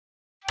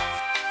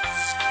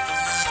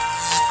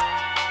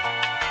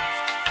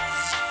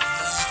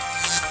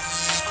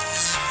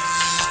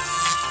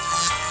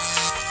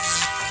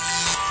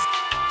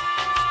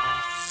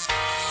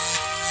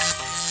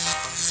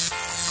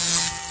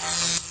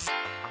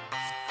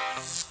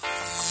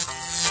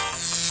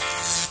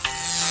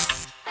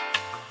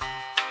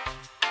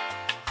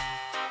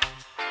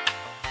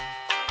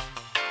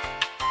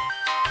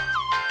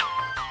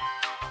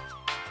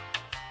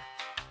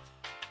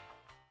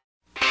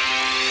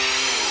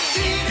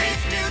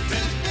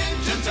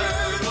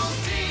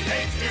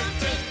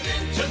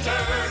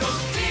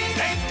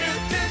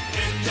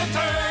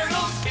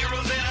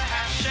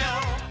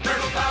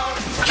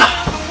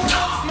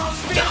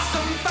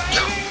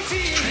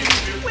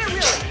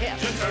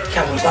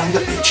Cowabunga,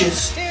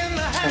 bitches.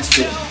 How's it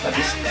doing? Like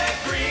this?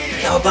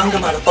 Cowabunga,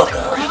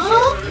 motherfucker.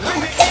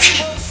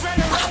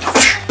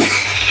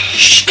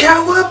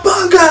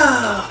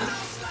 Cowabunga!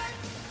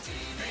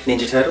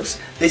 Ninja Turtles.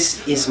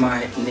 This is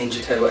my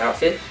Ninja Turtle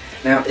outfit.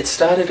 Now, it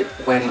started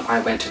when I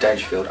went to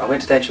Dangerfield. I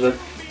went to Dangerfield.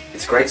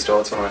 It's a great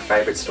store. It's one of my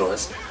favourite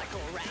stores.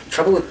 The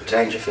trouble with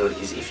Dangerfield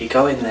is if you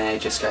go in there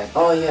just going,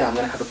 oh yeah, I'm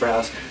going to have a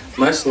browse,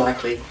 most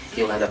likely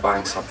you'll end up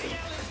buying something.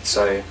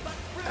 So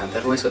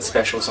they've always got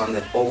specials on,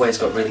 they've always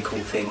got really cool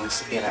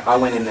things. You know, I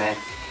went in there,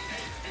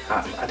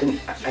 I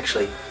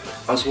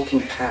was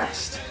walking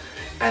past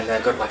and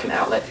they've got like an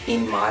outlet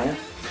in Maya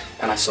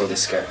and I saw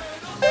this skirt.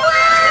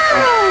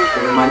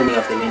 It reminded me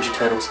of the Ninja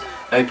Turtles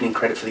opening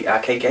credit for the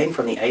arcade game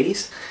from the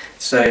 80s.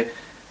 So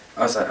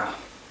I was like, oh,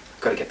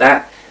 gotta get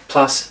that.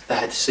 Plus they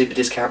had the super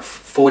discount,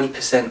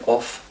 40%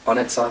 off on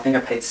it, so I think I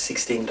paid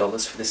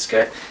 $16 for this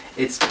skirt.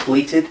 It's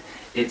pleated,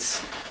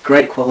 it's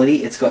great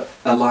quality, it's got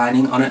a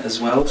lining on it as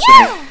well,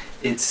 so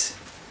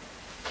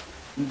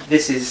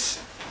this is,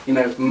 you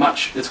know,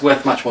 it's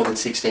worth much more than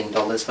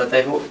 $16, but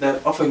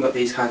they've often got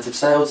these kinds of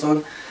sales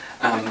on,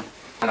 and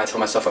I tell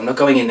myself I'm not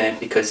going in there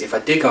because if I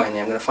do go in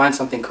there I'm going to find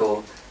something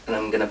cool and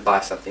I'm going to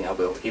buy something. I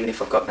will, even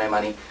if I've got no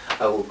money,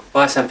 I will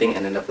buy something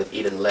and end up with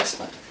even less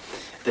money.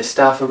 The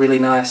staff are really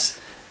nice.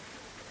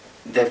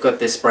 They've got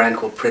this brand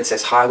called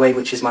Princess Highway,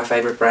 which is my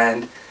favourite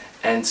brand,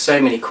 and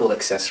so many cool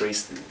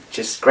accessories.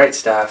 Just great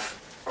staff,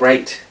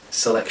 great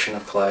selection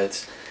of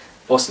clothes,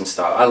 awesome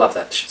style. I love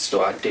that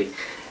store, I do.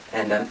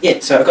 And yeah,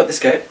 so I got this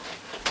skirt,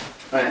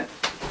 and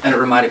it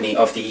reminded me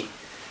of the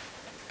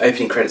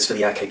opening credits for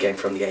the arcade game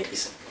from the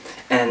 80s.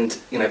 And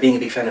you know, being a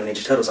big fan of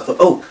Ninja Turtles, I thought,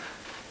 oh,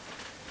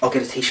 I'll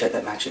get a t-shirt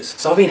that matches.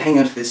 So I've been hanging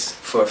on to this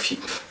for a few,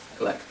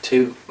 like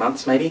 2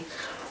 months maybe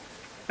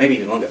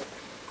even longer.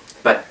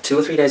 But 2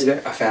 or 3 days ago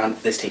I found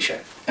this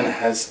t-shirt and it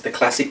has the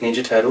classic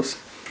Ninja Turtles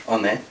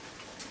on there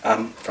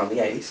from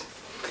the 80s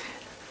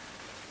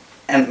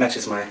and it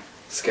matches my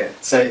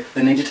skirt. So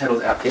the Ninja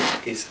Turtles outfit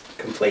is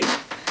complete.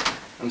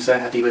 I'm so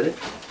happy with it.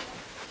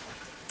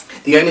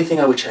 The only thing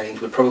I would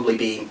change would probably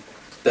be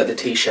that the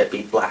t-shirt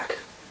be black,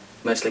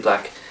 mostly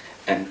black,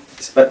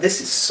 but this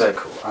is so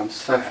cool. I'm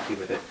so happy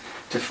with it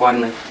to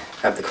finally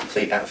have the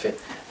complete outfit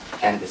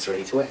and it's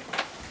ready to wear.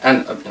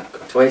 And I've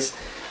got toys,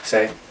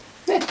 so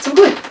yeah, it's all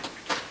good.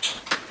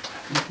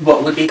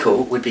 What would be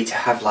cool would be to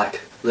have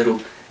like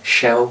little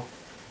shell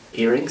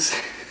earrings.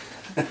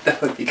 That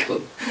would be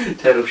cool.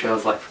 Turtle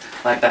shells like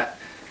that.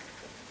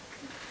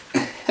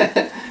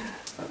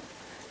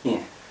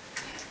 Yeah.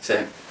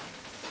 So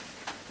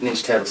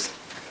Ninja Turtles.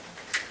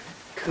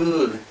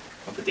 Cool.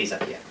 I'll put these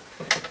up here.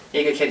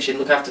 Here you go, Kenshin,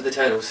 look after the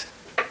turtles.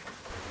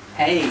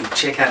 Hey,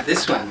 check out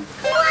this one.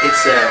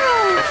 It's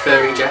a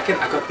furry jacket.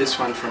 I got this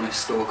one from a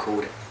store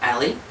called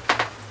Ally.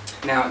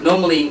 Now,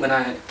 normally when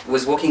I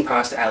was walking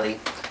past Ally,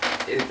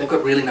 they've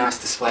got really nice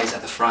displays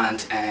at the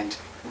front and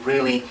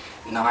really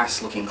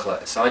nice looking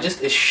clothes. So I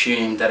just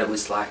assumed that it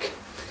was like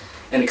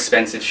an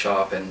expensive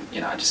shop and,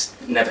 you know, I just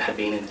never had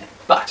been in there.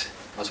 But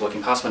I was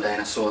walking past one day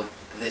and I saw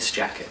this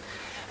jacket.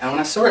 And when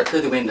I saw it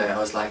through the window, I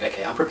was like,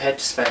 okay, I'm prepared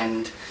to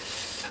spend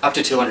up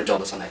to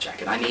 $200 on that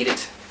jacket. I need it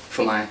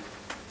for my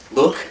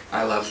look.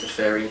 I love the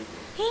furry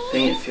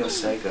thing, it feels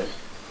so good.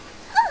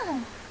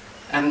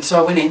 And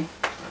so I went in,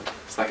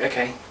 it's like,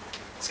 okay,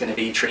 it's going to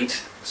be a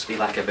treat, this will be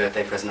like a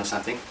birthday present or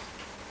something.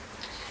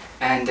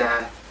 And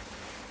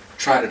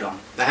tried it on.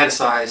 They had a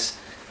size,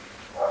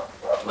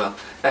 well,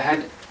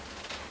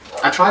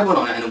 I tried one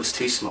on and it was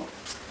too small.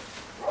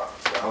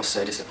 I was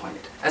so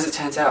disappointed. As it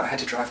turns out, I had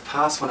to drive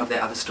past one of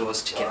their other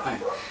stores to get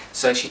home.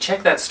 So she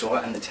checked that store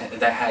and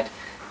they had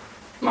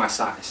my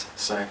size.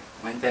 So I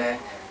went there,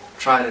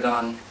 tried it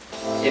on,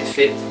 it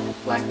fit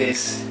like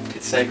this,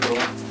 it's so cool.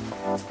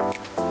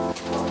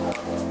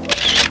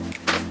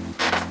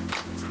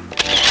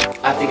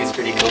 I think it's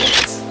pretty cool.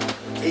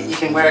 You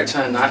can wear it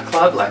to a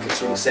nightclub, like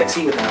it's real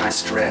sexy with a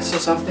nice dress or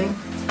something.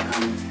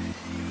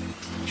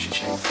 You should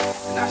change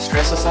a nice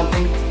dress or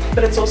something.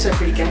 But it's also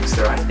pretty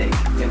gangster, I think,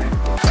 you know.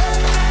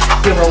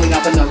 You're rolling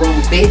up in the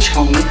wrong bitch,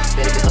 homie.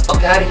 Better get the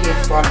fuck out of here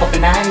before I pop a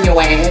nine in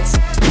your ass.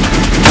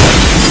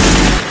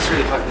 It's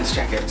really hot in this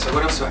jacket, so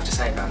what else do I have to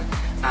say about it?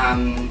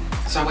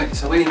 So I went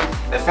in,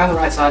 they found the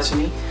right size for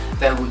me.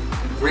 They were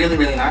really,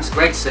 really nice,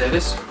 great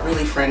service,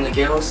 really friendly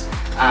girls.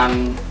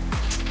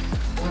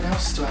 What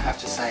else do I have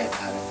to say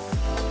about it?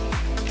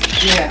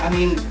 Yeah, I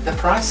mean, the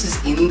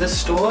prices in the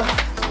store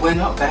were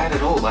not bad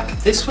at all.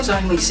 Like, this was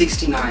only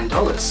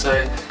 $69, so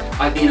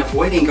I've been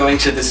avoiding going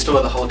to the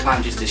store the whole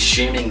time, just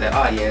assuming that,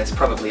 oh yeah, it's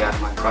probably out of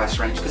my price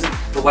range, because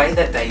the way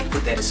that they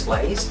put their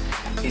displays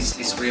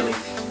is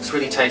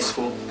really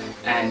tasteful,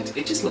 and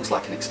it just looks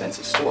like an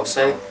expensive store.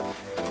 So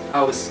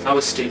I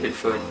was stupid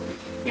for,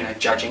 you know,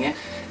 judging it.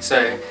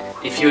 So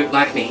if you're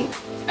like me,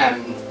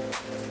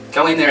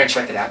 go in there and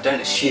check it out.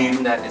 Don't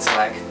assume that it's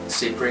like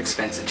super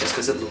expensive just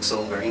because it looks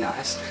all very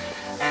nice.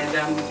 And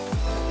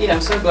yeah,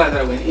 I'm so glad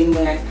that I went in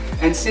there.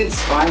 And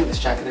since buying this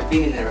jacket, I've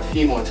been in there a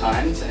few more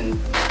times and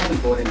I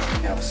haven't bought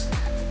anything else.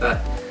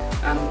 But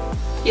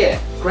yeah,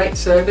 great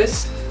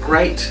service.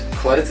 great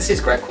clothes. This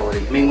is great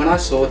quality. I mean, when I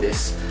saw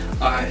this,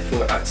 I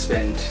thought I'd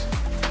spend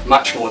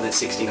much more than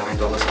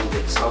 $69 on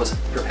this. I was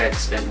prepared to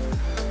spend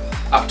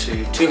up to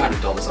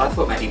 $200. I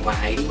thought maybe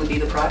 $180 would be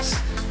the price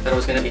that I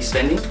was going to be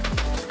spending,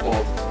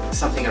 or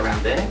something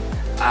around there.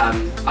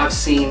 I've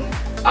seen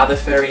other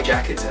furry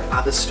jackets at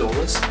other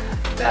stores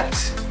that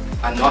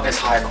are not as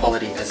high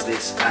quality as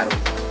this at all.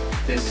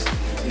 There's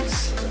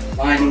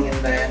lining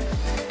in there.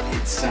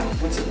 It's,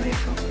 what's it made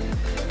from?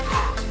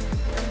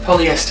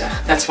 Polyester.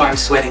 That's why I'm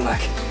sweating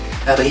like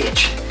a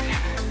bitch.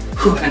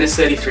 And it's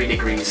 33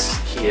 degrees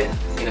here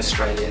in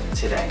Australia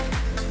today.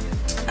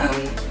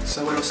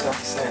 So what else do I have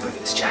to say? Look at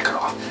this jacket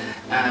off.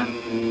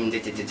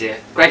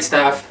 Great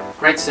staff,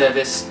 great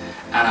service.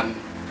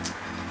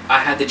 I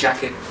had the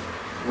jacket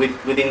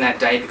within that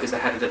day because they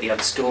had it at the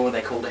other store.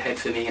 They called ahead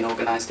for me and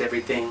organised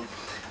everything.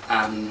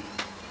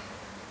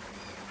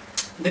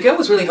 The girl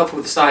was really helpful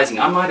with the sizing.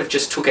 I might have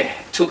just took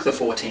the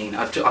 14.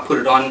 I put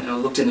it on and I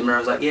looked in the mirror. I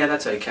was like, yeah,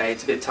 that's okay.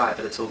 It's a bit tight,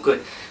 but it's all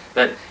good.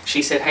 But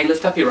she said, hey,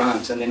 lift up your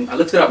arms. And then I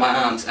lifted up my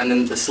arms, and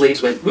then the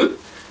sleeves went whoop,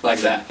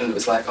 like that. And it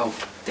was like, oh,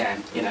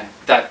 damn, you know,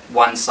 that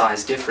one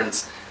size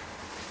difference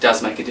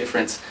does make a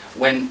difference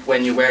when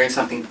you're wearing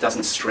something that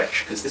doesn't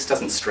stretch, because this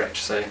doesn't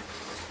stretch. So,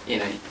 you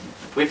know,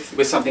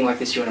 with something like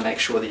this, you want to make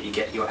sure that you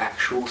get your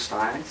actual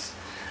size.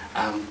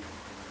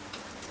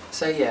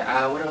 So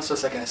yeah, what else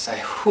was I going to say?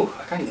 Whew,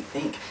 I can't even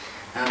think.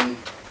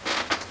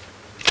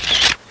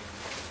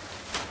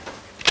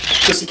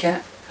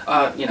 Pussycat,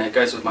 you know,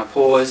 goes with my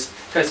paws,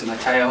 goes with my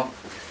tail,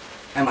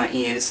 and my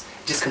ears.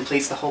 It just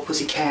completes the whole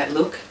pussycat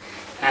look.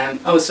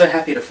 I was so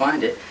happy to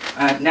find it.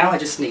 Now I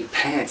just need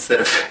pants that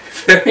are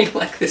furry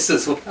like this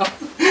as well.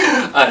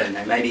 I don't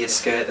know, maybe a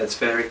skirt that's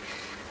furry.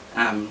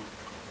 I've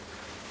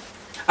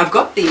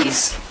got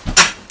these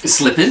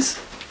slippers.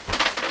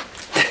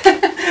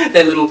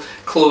 They're little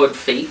clawed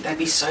feet. They'd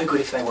be so good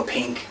if they were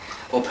pink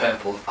or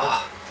purple.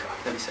 Oh, God,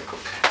 that'd be so cool.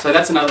 So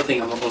that's another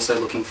thing I'm also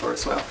looking for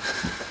as well.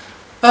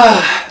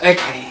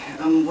 Okay,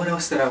 what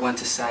else did I want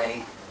to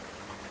say?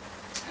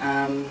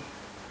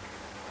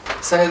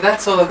 So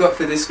that's all I've got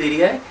for this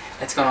video.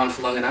 It's gone on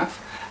for long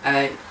enough.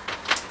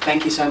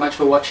 Thank you so much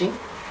for watching.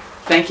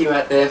 Thank you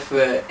out there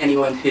for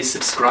anyone who's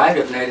subscribed.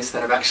 I've noticed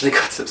that I've actually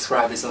got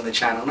subscribers on the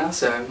channel now,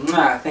 so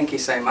thank you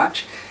so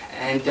much.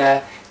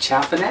 And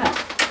ciao for now.